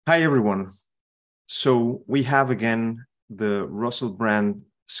Hi, everyone. So we have again the Russell Brand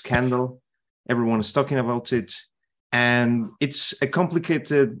scandal. Everyone is talking about it. And it's a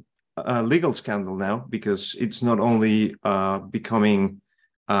complicated legal scandal now because it's not only becoming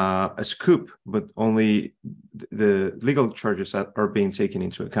a scoop, but only the legal charges that are being taken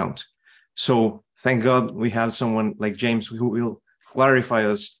into account. So thank God we have someone like James who will clarify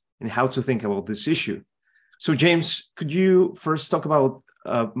us in how to think about this issue. So, James, could you first talk about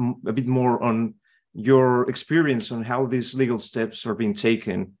a bit more on your experience on how these legal steps are being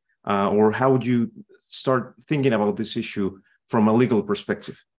taken, or how would you start thinking about this issue from a legal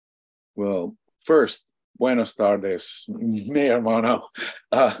perspective? Well, first, buenos tardes, mi hermano.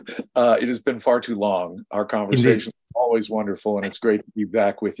 It has been far too long. Our Indeed, conversation is always wonderful, and it's great to be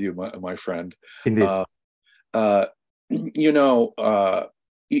back with you, my friend. indeed. Uh, uh, you know,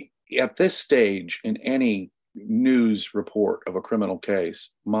 at this stage in any news report of a criminal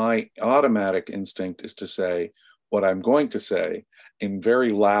case, my automatic instinct is to say what I'm going to say in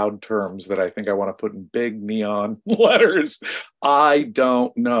very loud terms that I think I want to put in big neon letters. I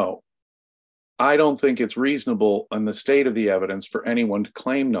don't know. I don't think it's reasonable in the state of the evidence for anyone to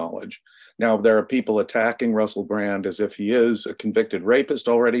claim knowledge. Now, there are people attacking Russell Brand as if he is a convicted rapist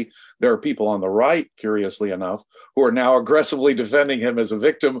already. There are people on the right, curiously enough, who are now aggressively defending him as a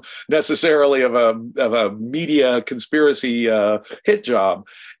victim necessarily of a media conspiracy hit job.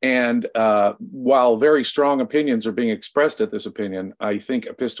 And while very strong opinions are being expressed at this opinion, I think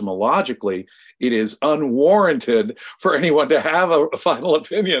epistemologically, it is unwarranted for anyone to have a final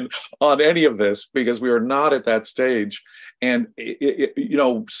opinion on any of this because we are not at that stage. And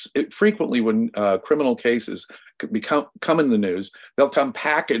frequently when criminal cases come in the news, they'll come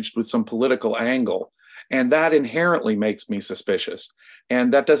packaged with some political angle, and that inherently makes me suspicious.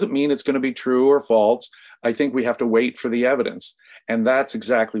 And that doesn't mean it's going to be true or false. I think we have to wait for the evidence. And that's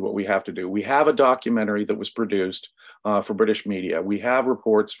exactly what we have to do. We have a documentary that was produced for British media. We have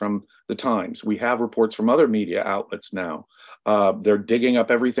reports from the Times. We have reports from other media outlets now. They're digging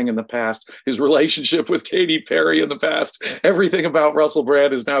up everything in the past, his relationship with Katy Perry in the past. Everything about Russell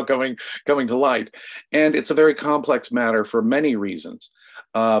Brand is now coming to light. And it's a very complex matter for many reasons.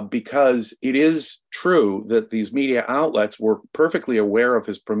 Because it is true that these media outlets were perfectly aware of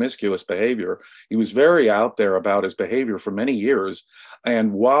his promiscuous behavior. He was very out there about his behavior for many years.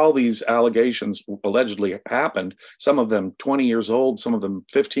 And while these allegations allegedly happened, some of them 20 years old, some of them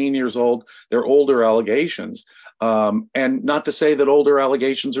 15 years old, they're older allegations. And not to say that older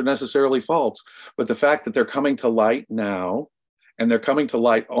allegations are necessarily false, but the fact that they're coming to light now, and they're coming to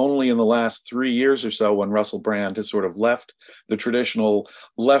light only in the last 3 years or so when Russell Brand has sort of left the traditional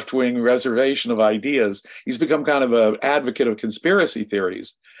left-wing reservation of ideas. He's become kind of an advocate of conspiracy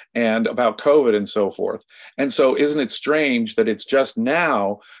theories and about COVID and so forth. And so isn't it strange that it's just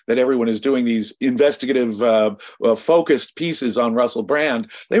now that everyone is doing these investigative focused pieces on Russell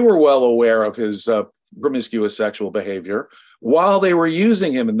Brand? They were well aware of his promiscuous sexual behavior while they were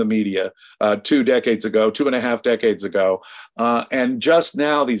using him in the media 2 decades ago, 2.5 decades ago. And just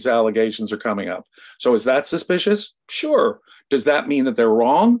now these allegations are coming up. So is that suspicious? Sure. Does that mean that they're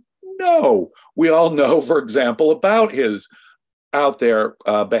wrong? No. We all know, for example, about his out there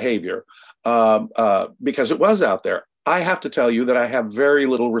behavior because it was out there. I have to tell you that I have very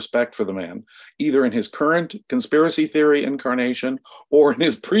little respect for the man, either in his current conspiracy theory incarnation or in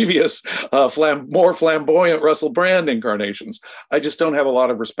his previous more flamboyant Russell Brand incarnations. I just don't have a lot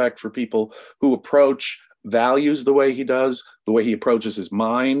of respect for people who approach values the way he does, the way he approaches his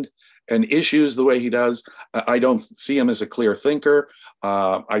mind and issues the way he does. I don't see him as a clear thinker.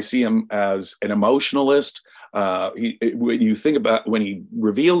 I see him as an emotionalist. When you think about when he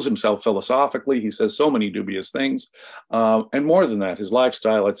reveals himself philosophically, he says so many dubious things. And more than that, his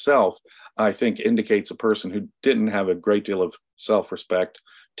lifestyle itself, I think, indicates a person who didn't have a great deal of self-respect,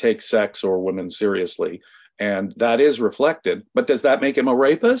 take sex or women seriously. And that is reflected. But does that make him a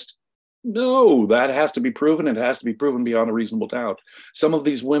rapist? No, that has to be proven. It has to be proven beyond a reasonable doubt. Some of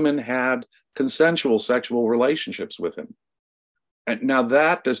these women had consensual sexual relationships with him. And now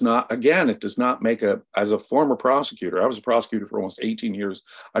that does not, again, it does not make as a former prosecutor, I was a prosecutor for almost 18 years.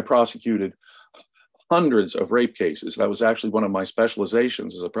 I prosecuted hundreds of rape cases. That was actually one of my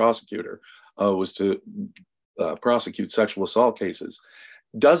specializations as a prosecutor, was to prosecute sexual assault cases.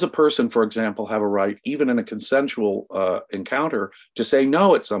 Does a person, for example, have a right, even in a consensual encounter, to say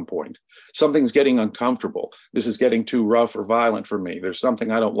no at some point? Something's getting uncomfortable. This is getting too rough or violent for me. There's something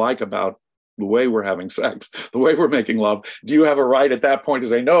I don't like about the way we're having sex, the way we're making love, do you have a right at that point to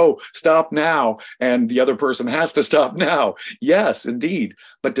say, no, stop now, and the other person has to stop now? Yes, indeed.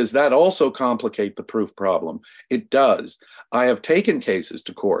 But does that also complicate the proof problem? It does. I have taken cases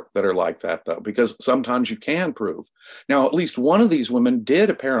to court that are like that, though, because sometimes you can prove. Now, at least one of these women did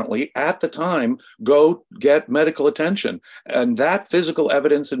apparently at the time go get medical attention. And that physical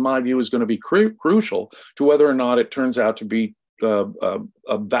evidence, in my view, is going to be crucial to whether or not it turns out to be a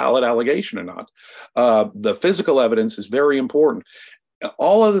valid allegation or not. The physical evidence is very important.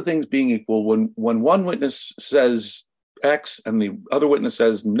 All other things being equal, when one witness says X and the other witness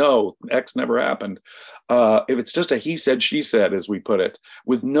says no, X never happened, if it's just a he said, she said, as we put it,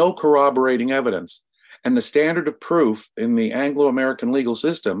 with no corroborating evidence, and the standard of proof in the Anglo-American legal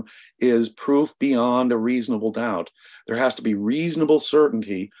system is proof beyond a reasonable doubt. There has to be reasonable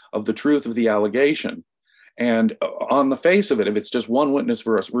certainty of the truth of the allegation. And on the face of it, if it's just one witness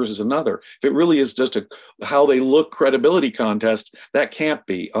versus another, if it really is just a how they look credibility contest, that can't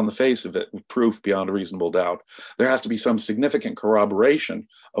be, on the face of it, proof beyond a reasonable doubt. There has to be some significant corroboration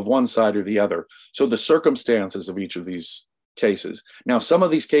of one side or the other. So the circumstances of each of these cases. Now, some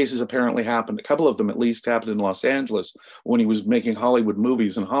of these cases apparently happened, a couple of them at least happened in Los Angeles when he was making Hollywood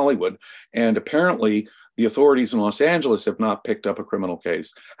movies in Hollywood. And apparently the authorities in Los Angeles have not picked up a criminal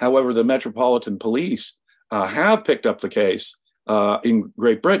case. However, the Metropolitan Police have picked up the case in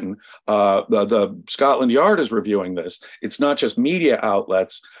Great Britain. The Scotland Yard is reviewing this. It's not just media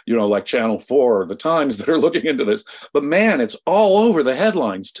outlets, like Channel 4 or The Times that are looking into this, but man, it's all over the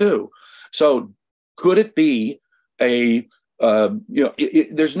headlines too. So could it be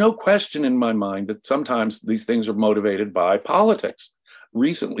there's no question in my mind that sometimes these things are motivated by politics.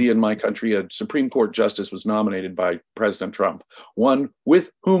 Recently in my country, a Supreme Court justice was nominated by President Trump, one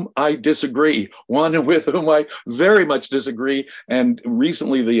with whom I disagree, one with whom I very much disagree. And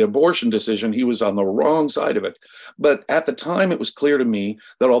recently, the abortion decision, he was on the wrong side of it. But at the time, it was clear to me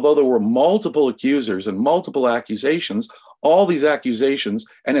that although there were multiple accusers and multiple accusations, all these accusations,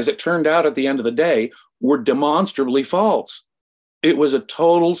 and as it turned out at the end of the day, were demonstrably false. It was a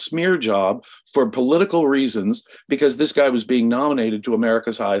total smear job for political reasons because this guy was being nominated to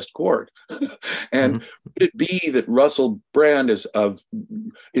America's highest court. And could it be that Russell Brand is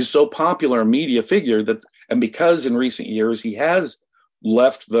so popular a media figure that, and because in recent years he has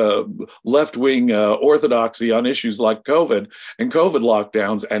left the left-wing orthodoxy on issues like COVID and COVID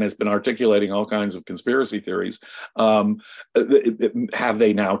lockdowns and has been articulating all kinds of conspiracy theories, have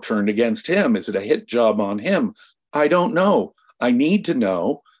they now turned against him? Is it a hit job on him? I don't know. I need to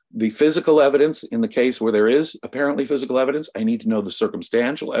know the physical evidence in the case where there is apparently physical evidence. I need to know the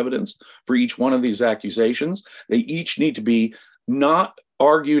circumstantial evidence for each one of these accusations. They each need to be not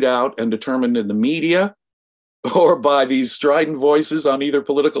argued out and determined in the media or by these strident voices on either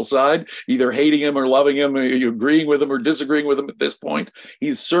political side, either hating him or loving him, or agreeing with him or disagreeing with him at this point.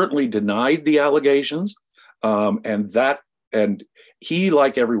 He's certainly denied the allegations. And he,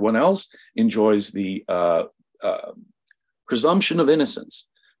 like everyone else, enjoys the presumption of innocence.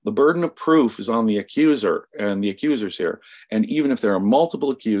 The burden of proof is on the accuser and the accusers here. And even if there are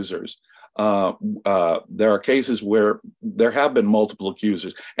multiple accusers, there are cases where there have been multiple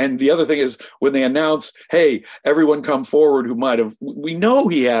accusers. And the other thing is when they announce, hey, everyone come forward who might have, we know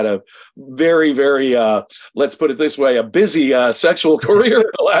he had a very, very, let's put it this way, a busy sexual career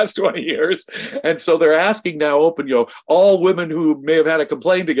in the last 20 years. And so they're asking now all women who may have had a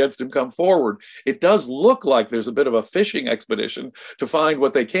complaint against him come forward. It does look like there's a bit of a fishing expedition to find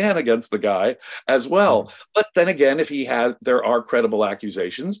what they can against the guy as well. But then again, if there are credible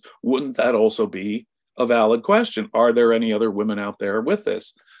accusations, wouldn't that also be a valid question? Are there any other women out there with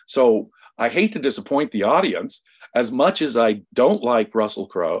this? So I hate to disappoint the audience. As much as I don't like Russell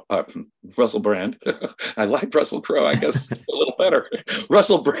Brand, I like Russell Crowe, I guess, a little better.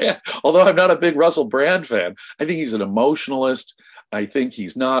 Russell Brand, although I'm not a big Russell Brand fan, I think he's an emotionalist. I think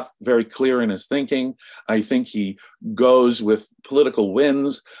he's not very clear in his thinking. I think he goes with political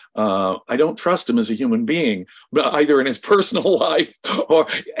wins. I don't trust him as a human being, but either in his personal life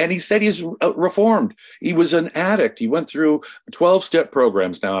and he said he's reformed. He was an addict. He went through 12-step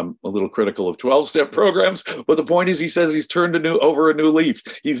programs. Now I'm a little critical of 12-step programs, but the point is he says he's turned over a new leaf.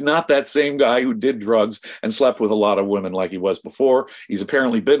 He's not that same guy who did drugs and slept with a lot of women like he was before. He's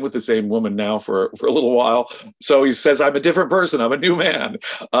apparently been with the same woman now for a little while. So he says, I'm a different person. I'm a new man.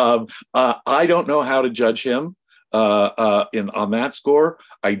 I don't know how to judge him on that score.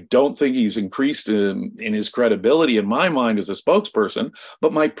 I don't think he's increased in his credibility in my mind as a spokesperson,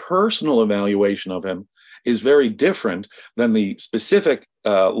 but my personal evaluation of him is very different than the specific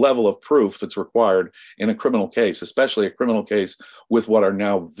level of proof that's required in a criminal case, especially a criminal case with what are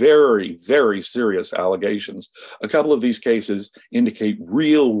now very, very serious allegations. A couple of these cases indicate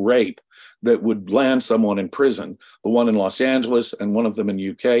real rape that would land someone in prison, the one in Los Angeles and one of them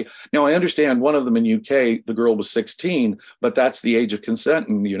in UK. Now, I understand one of them in UK, the girl was 16, but that's the age of consent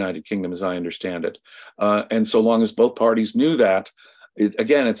in the United Kingdom, as I understand it. And so long as both parties knew that,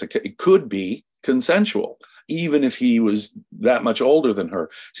 it could be consensual, even if he was that much older than her.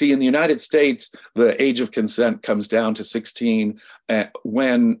 See, in the United States, the age of consent comes down to 16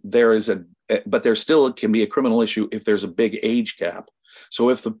 when there is but there still can be a criminal issue if there's a big age gap. So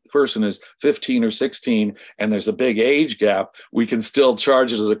if the person is 15 or 16 and there's a big age gap, we can still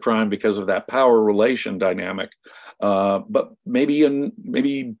charge it as a crime because of that power relation dynamic. But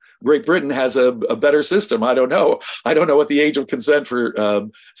maybe Great Britain has a better system. I don't know. I don't know what the age of consent for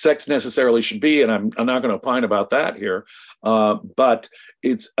sex necessarily should be, and I'm not going to opine about that here. But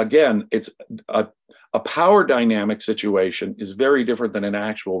it's a power dynamic situation is very different than an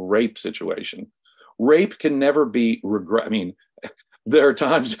actual rape situation. Rape can never be regret. I mean, there are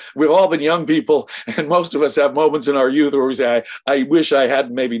times we've all been young people, and most of us have moments in our youth where we say, I wish I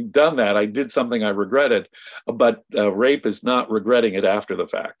hadn't maybe done that. I did something I regretted. But rape is not regretting it after the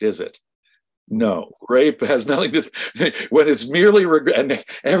fact, is it? No, rape has nothing to do when it's merely regret. And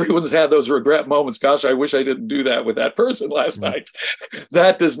everyone's had those regret moments. Gosh, I wish I didn't do that with that person last night.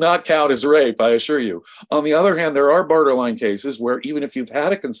 That does not count as rape, I assure you. On the other hand, there are borderline cases where even if you've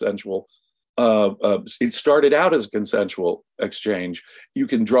had a consensual it started out as a consensual exchange, you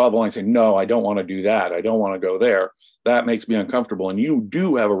can draw the line and say, no, I don't want to do that. I don't want to go there. That makes me uncomfortable. And you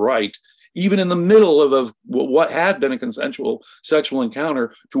do have a right, even in the middle of what had been a consensual sexual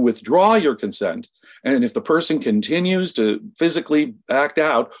encounter, to withdraw your consent. And if the person continues to physically act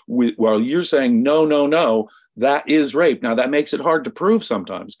out while you're saying, no, no, no, that is rape. Now, that makes it hard to prove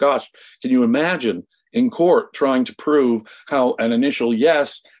sometimes. Gosh, can you imagine in court trying to prove how an initial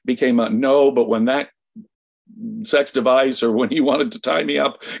yes became a no, but when that sex device or when he wanted to tie me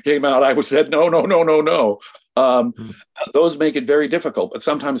up came out, I said no, no, no, no, no. Those make it very difficult, but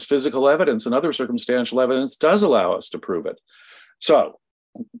sometimes physical evidence and other circumstantial evidence does allow us to prove it. So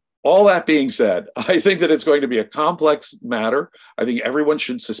all that being said, I think that it's going to be a complex matter. I think everyone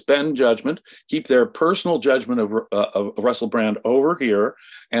should suspend judgment, keep their personal judgment of Russell Brand over here,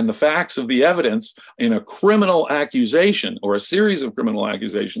 and the facts of the evidence in a criminal accusation or a series of criminal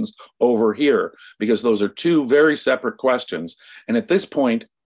accusations over here, because those are two very separate questions. And at this point,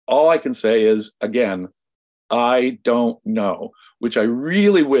 all I can say is, again, I don't know, which I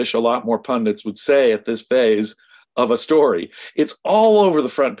really wish a lot more pundits would say at this phase of a story. It's all over the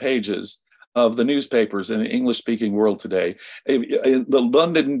front pages of the newspapers in the English-speaking world today. The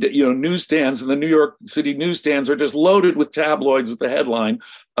London, newsstands and the New York City newsstands are just loaded with tabloids with the headline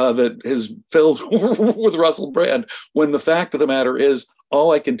that is filled with Russell Brand. When the fact of the matter is,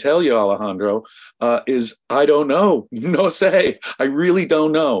 all I can tell you, Alejandro, is I don't know. No say. I really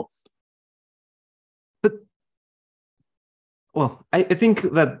don't know. Well, I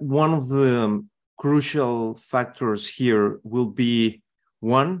think that one of the crucial factors here will be,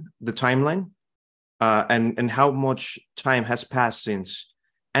 one, the timeline and how much time has passed since,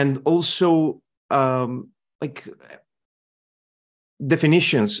 and also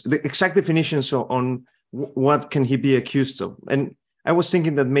definitions, the exact definitions on what can he be accused of. And I was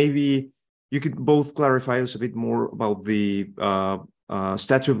thinking that maybe you could both clarify us a bit more about the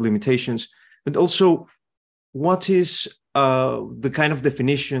statute of limitations, but also what is the kind of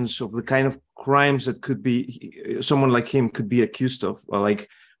definitions of the kind of crimes that could be someone like him could be accused of, like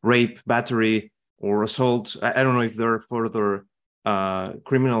rape, battery, or assault. I don't know if there are further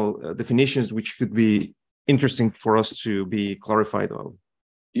criminal definitions which could be interesting for us to be clarified on.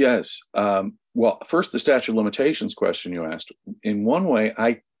 Yes. Well, first, the statute of limitations question you asked. In one way,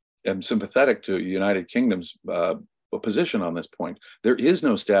 I am sympathetic to the United Kingdom's position on this point. There is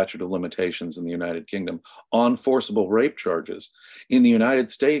no statute of limitations in the United Kingdom on forcible rape charges. In the United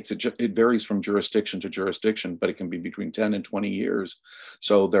States, it varies from jurisdiction to jurisdiction, but it can be between 10 and 20 years.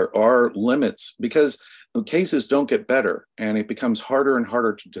 So there are limits because the cases don't get better and it becomes harder and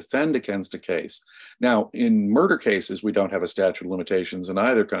harder to defend against a case. Now, in murder cases, we don't have a statute of limitations in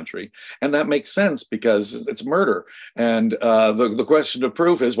either country. And that makes sense because it's murder. And the question of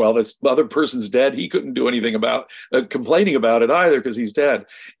proof is, well, this other person's dead. He couldn't do anything about complaining about it either because he's dead.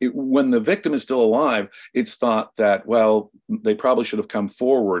 When the victim is still alive, it's thought that, well, they probably should have come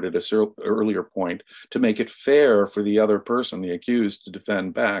forward at an earlier point to make it fair for the other person, the accused, to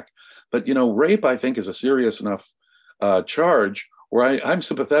defend back. But, rape, I think, is a serious enough charge where I'm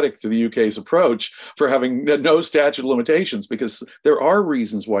sympathetic to the UK's approach for having no statute of limitations, because there are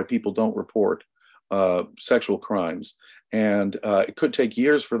reasons why people don't report sexual crimes. And it could take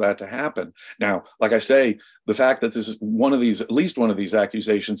years for that to happen. Now, like I say, the fact that this is at least one of these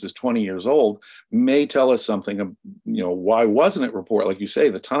accusations is 20 years old may tell us something of, why wasn't it reported? Like you say,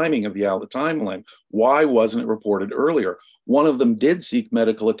 the timing of the timeline, why wasn't it reported earlier? One of them did seek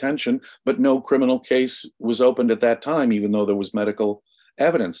medical attention, but no criminal case was opened at that time, even though there was medical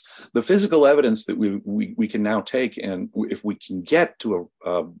evidence. The physical evidence that we can now take, and if we can get to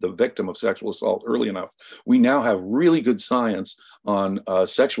the victim of sexual assault early enough, we now have really good science on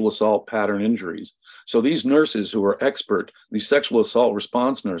sexual assault pattern injuries. So these nurses who are expert, these sexual assault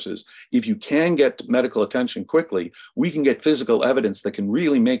response nurses, if you can get medical attention quickly, we can get physical evidence that can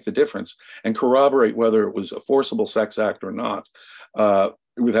really make the difference and corroborate whether it was a forcible sex act or not.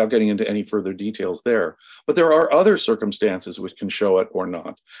 Without getting into any further details there. But there are other circumstances which can show it or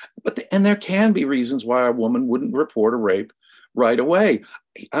not. And there can be reasons why a woman wouldn't report a rape right away.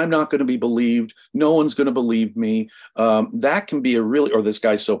 I'm not going to be believed. No one's going to believe me. That can be or this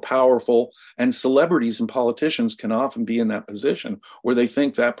guy's so powerful. And celebrities and politicians can often be in that position where they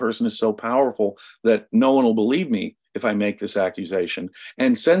think that person is so powerful that no one will believe me if I make this accusation.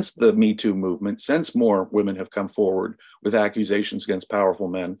 And since the Me Too movement, since more women have come forward with accusations against powerful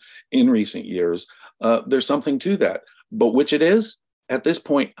men in recent years, there's something to that. But which it is, at this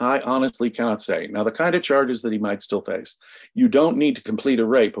point, I honestly cannot say. Now, the kind of charges that he might still face, you don't need to complete a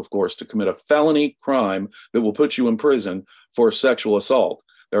rape, of course, to commit a felony crime that will put you in prison for sexual assault.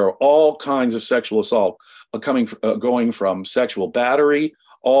 There are all kinds of sexual assault going from sexual battery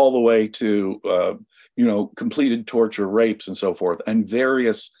all the way to completed torture, rapes, and so forth, and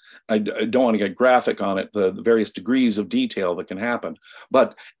various, I don't want to get graphic on it, the various degrees of detail that can happen.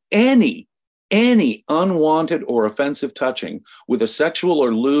 But any unwanted or offensive touching with a sexual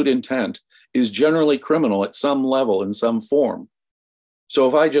or lewd intent is generally criminal at some level, in some form. So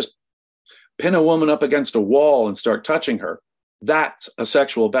if I just pin a woman up against a wall and start touching her, that's a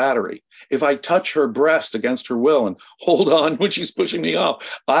sexual battery. If I touch her breast against her will and hold on when she's pushing me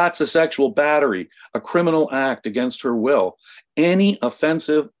off, that's a sexual battery, a criminal act against her will. Any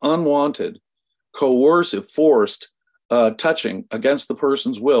offensive, unwanted, coercive, forced touching against the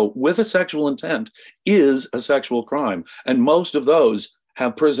person's will with a sexual intent is a sexual crime. And most of those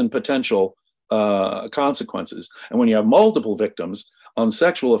have prison potential consequences. And when you have multiple victims on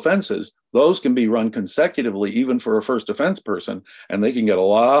sexual offenses, those can be run consecutively, even for a first offense person, and they can get a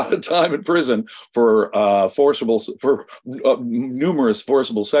lot of time in prison for numerous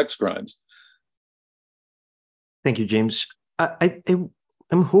forcible sex crimes. Thank you, James.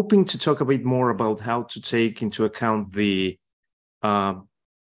 I'm hoping to talk a bit more about how to take into account the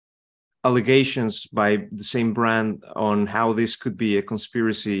allegations by the same brand on how this could be a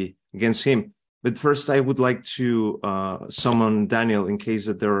conspiracy against him. But first, I would like to summon Daniel in case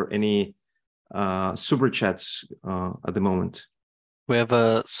that there are any super chats at the moment. We have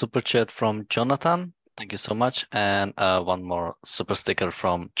a super chat from Jonathan. Thank you so much. And one more super sticker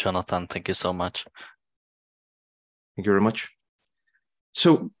from Jonathan. Thank you so much. Thank you very much.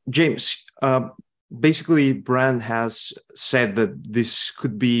 So, James, basically, Brand has said that this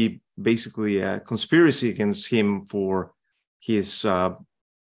could be basically a conspiracy against him for his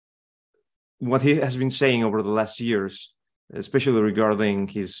what he has been saying over the last years, especially regarding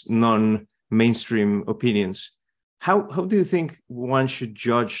his non-mainstream opinions. How do you think one should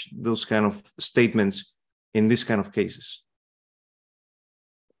judge those kind of statements in this kind of cases?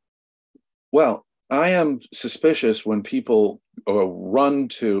 Well, I am suspicious when people run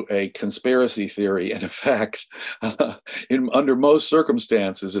to a conspiracy theory. In effect, under most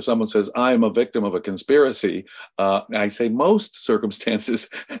circumstances, if someone says, I'm a victim of a conspiracy, I say most circumstances,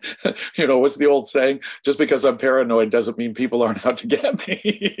 what's the old saying? Just because I'm paranoid doesn't mean people aren't out to get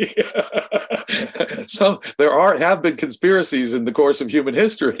me. So there have been conspiracies in the course of human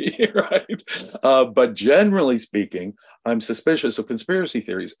history, right? But generally speaking, I'm suspicious of conspiracy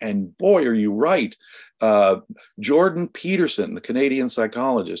theories. And boy, are you right. Jordan Peterson, the Canadian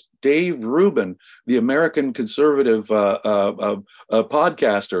psychologist, Dave Rubin, the American conservative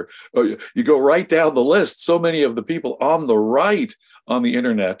podcaster. You go right down the list. So many of the people on the right on the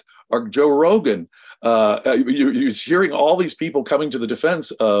internet are Joe Rogan. You're hearing all these people coming to the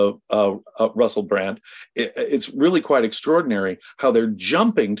defense of Russell Brand. It's really quite extraordinary how they're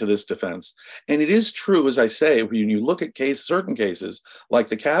jumping to this defense. And it is true, as I say, when you look at certain cases, like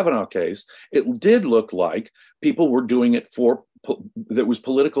the Kavanaugh case, it did look like people were doing it that was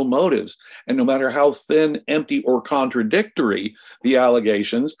political motives. And no matter how thin, empty, or contradictory the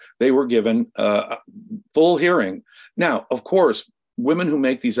allegations, they were given full hearing. Now, of course, women who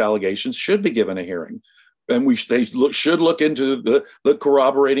make these allegations should be given a hearing. And should look into the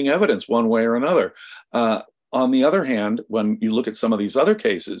corroborating evidence one way or another. On the other hand, when you look at some of these other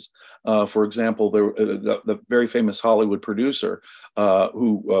cases, for example, the very famous Hollywood producer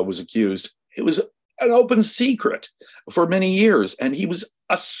who was accused, it was an open secret for many years, and he was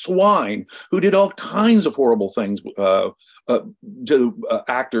a swine who did all kinds of horrible things to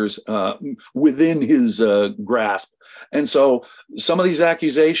actors within his grasp. And so some of these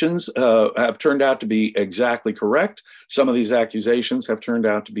accusations have turned out to be exactly correct. Some of these accusations have turned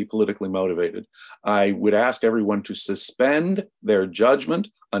out to be politically motivated. I would ask everyone to suspend their judgment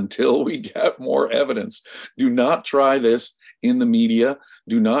until we get more evidence. Do not try this in the media.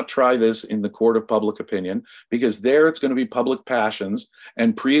 Do not try this in the court of public opinion, because there it's going to be public passions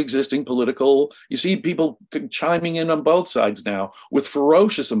and pre-existing political. You see people chiming in on both sides now with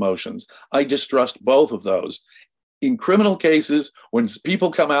ferocious emotions. I distrust both of those. In criminal cases, when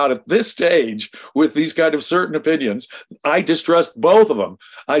people come out at this stage with these kind of certain opinions, I distrust both of them.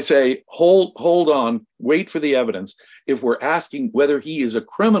 I say, hold on, wait for the evidence. If we're asking whether he is a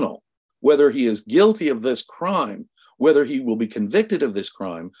criminal, whether he is guilty of this crime, whether he will be convicted of this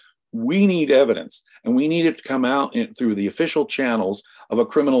crime, we need evidence, and we need it to come out through the official channels of a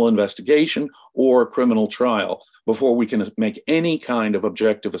criminal investigation or a criminal trial before we can make any kind of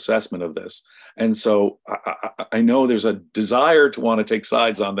objective assessment of this. And so I know there's a desire to want to take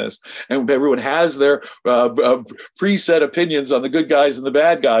sides on this, and everyone has their preset opinions on the good guys and the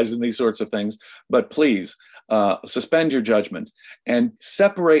bad guys and these sorts of things. But please suspend your judgment and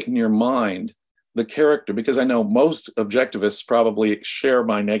separate in your mind the character, because I know most objectivists probably share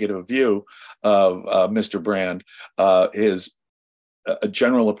my negative view of Mr. Brand, his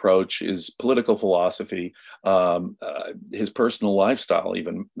general approach, his political philosophy, his personal lifestyle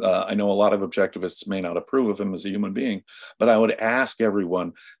even. I know a lot of objectivists may not approve of him as a human being, but I would ask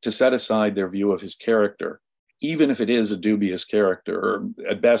everyone to set aside their view of his character, even if it is a dubious character, or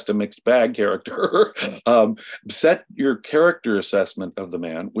at best a mixed bag character. Set your character assessment of the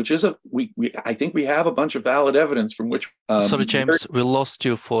man, which is I think we have a bunch of valid evidence from which. Sorry, James, we lost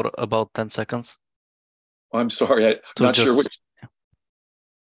you for about 10 seconds. I'm sorry, I'm not sure which.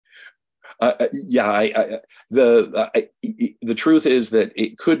 The truth is that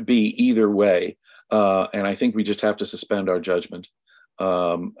it could be either way, and I think we just have to suspend our judgment.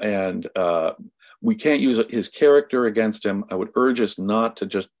 We can't use his character against him. I would urge us not to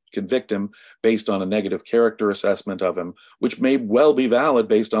just convict him based on a negative character assessment of him, which may well be valid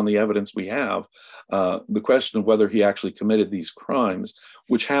based on the evidence we have. The question of whether he actually committed these crimes,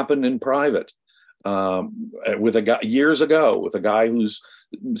 which happened in private with a guy years ago, with a guy whose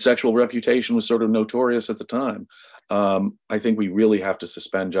sexual reputation was sort of notorious at the time. I think we really have to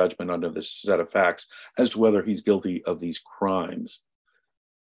suspend judgment under this set of facts as to whether he's guilty of these crimes.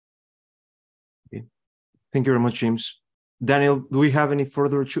 Thank you very much, James. Daniel, do we have any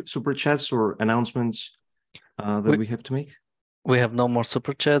further super chats or announcements that we have to make? We have no more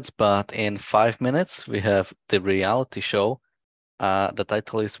super chats, but in 5 minutes, we have the reality show. The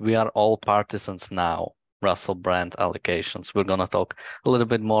title is We Are All Partisans Now, Russell Brand Allegations. We're going to talk a little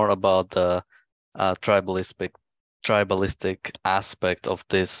bit more about the tribalistic aspect of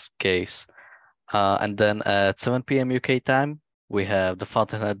this case. And then at 7 p.m. UK time, we have the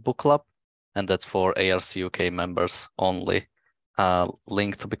Fountainhead Book Club, and that's for ARC UK members only.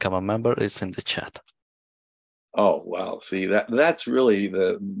 Link to become a member is in the chat. Oh, wow. See, that's really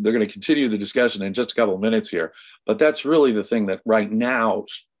they're going to continue the discussion in just a couple of minutes here. But that's really the thing that right now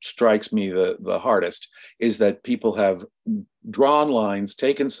strikes me the hardest, is that people have drawn lines,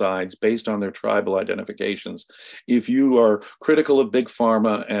 taken sides based on their tribal identifications. If you are critical of Big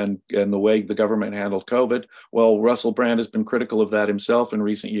Pharma and the way the government handled COVID, well, Russell Brand has been critical of that himself in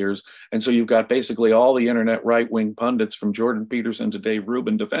recent years. And so you've got basically all the internet right-wing pundits from Jordan Peterson to Dave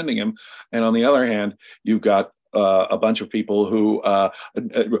Rubin defending him. And on the other hand, you've got a bunch of people who are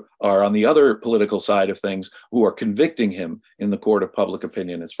on the other political side of things who are convicting him in the court of public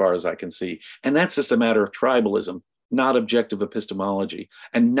opinion, as far as I can see. And that's just a matter of tribalism, not objective epistemology,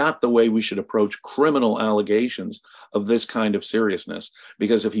 and not the way we should approach criminal allegations of this kind of seriousness.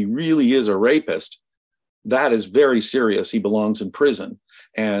 Because if he really is a rapist, that is very serious. He belongs in prison.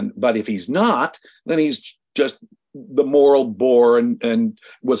 But if he's not, then he's just the moral bore and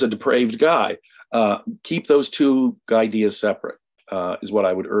was a depraved guy. Keep those two ideas separate is what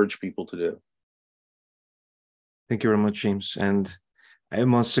I would urge people to do. Thank you very much, James. And I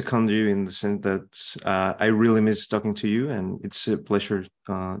must second you in the sense that I really miss talking to you, and it's a pleasure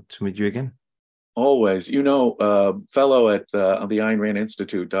to meet you again. Always. Fellow at the Ayn Rand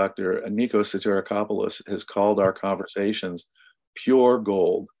Institute, Dr. Nikos Sotirakopoulos, has called our conversations pure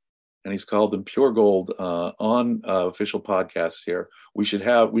gold. And he's called them pure gold on official podcasts here. We should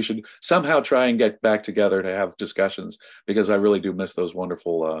somehow try and get back together to have discussions, because I really do miss those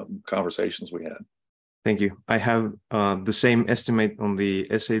wonderful conversations we had. Thank you. I have the same estimate on the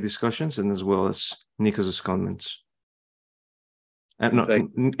essay discussions, and as well as Nikos's comments. And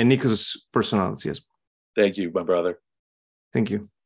Nikos's personality as well. Thank you, my brother. Thank you.